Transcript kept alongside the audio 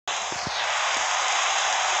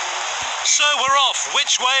So we're off.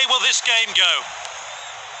 Which way will this game go?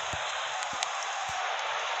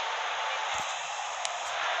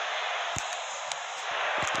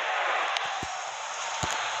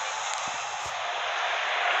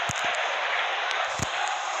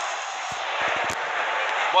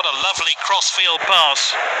 What a lovely cross-field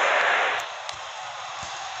pass.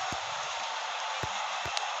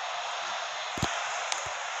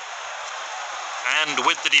 And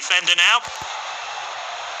with the defender now.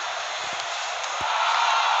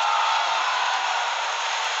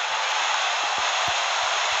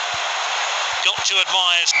 Got to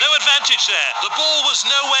admire. No advantage there. The ball was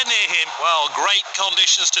nowhere near him. Well, great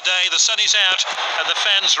conditions today. The sun is out and the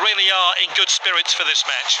fans really are in good spirits for this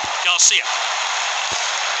match. Garcia.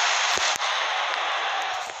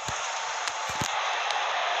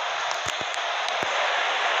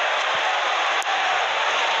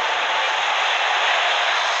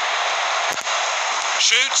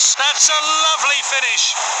 Shoots. That's a lovely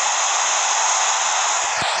finish.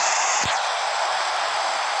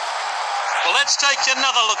 Well, let's take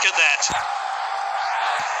another look at that.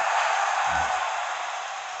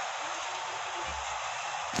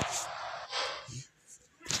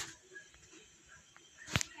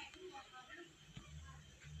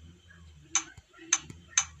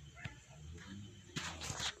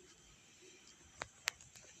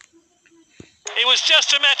 It was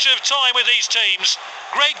just a matter of time with these teams.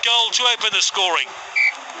 Great goal to open the scoring.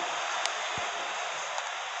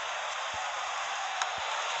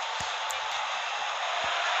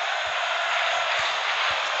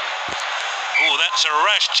 Oh, that's a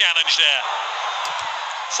rash challenge there.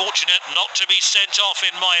 Fortunate not to be sent off,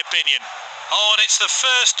 in my opinion. Oh, and it's the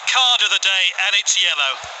first card of the day, and it's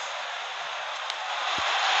yellow.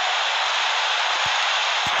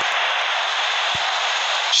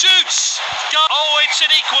 Shoots! Oh, it's an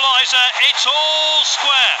equaliser. It's all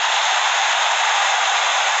square.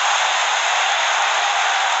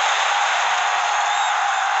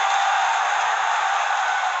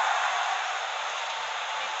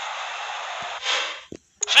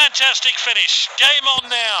 Fantastic finish. Game on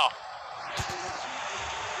now.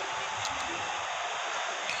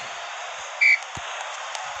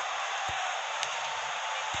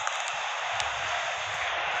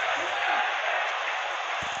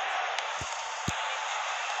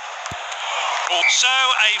 So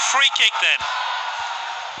a free kick then.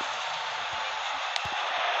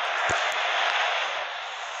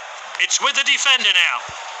 It's with the defender now.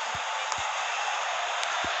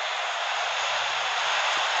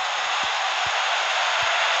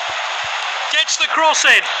 Gets the cross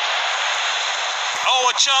in.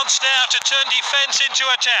 Oh, a chance now to turn defence into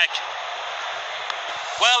attack.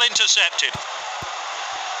 Well intercepted.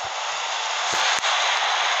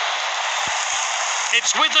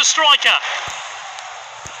 It's with the striker.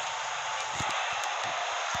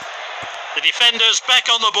 The defender's back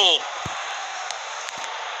on the ball.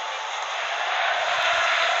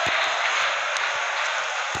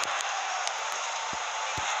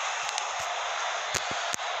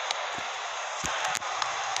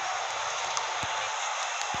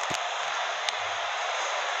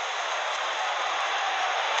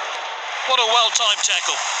 What a well-timed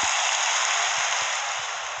tackle.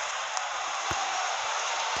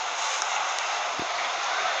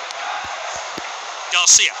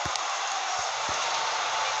 Garcia.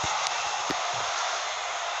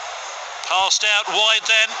 Passed out wide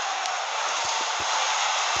then.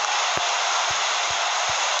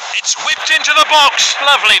 It's whipped into the box.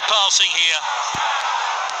 Lovely passing here.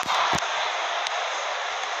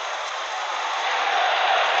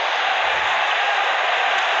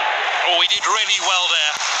 Oh, he did really well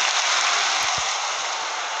there.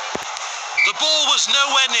 The ball was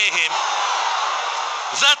nowhere near him.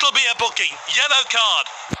 That'll be a booking. Yellow card.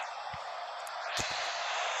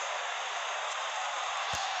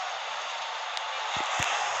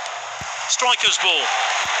 Striker's ball.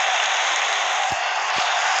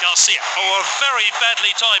 Garcia. Oh, a very badly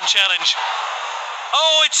timed challenge.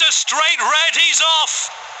 Oh, it's a straight red. He's off.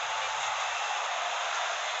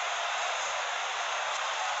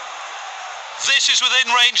 This is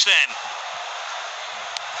within range then.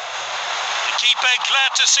 The keeper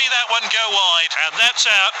glad to see that one go wide. And that's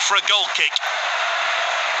out for a goal kick.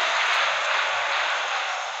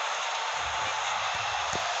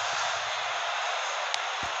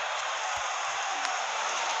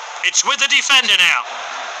 It's with the defender now.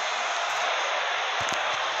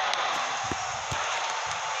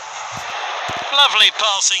 Lovely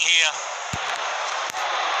passing here.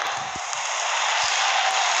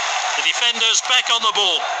 The defender's back on the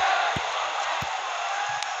ball.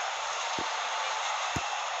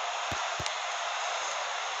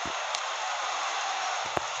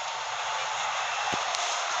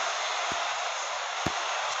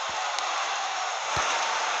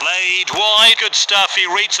 wide. Good stuff. He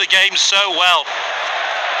reads the game so well.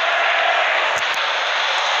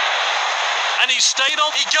 And he stayed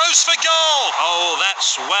on. He goes for goal. Oh,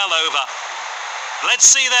 that's well over. Let's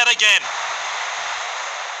see that again.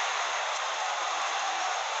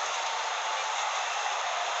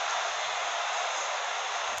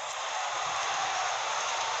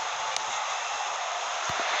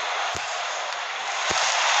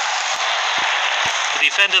 The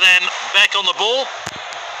defender then back on the ball.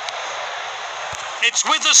 It's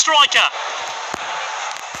with the striker.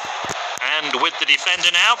 And with the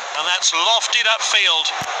defender now. And that's lofted upfield.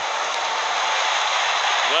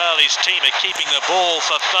 Well, his team are keeping the ball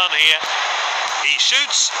for fun here. He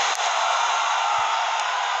shoots.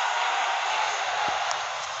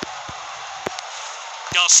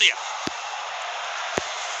 Garcia.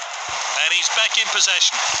 And he's back in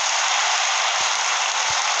possession.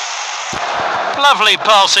 Lovely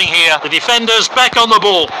passing here. The defenders back on the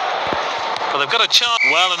ball. Well, they've got a chance.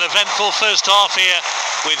 Well, an eventful first half here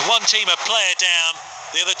with one team a player down.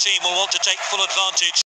 The other team will want to take full advantage.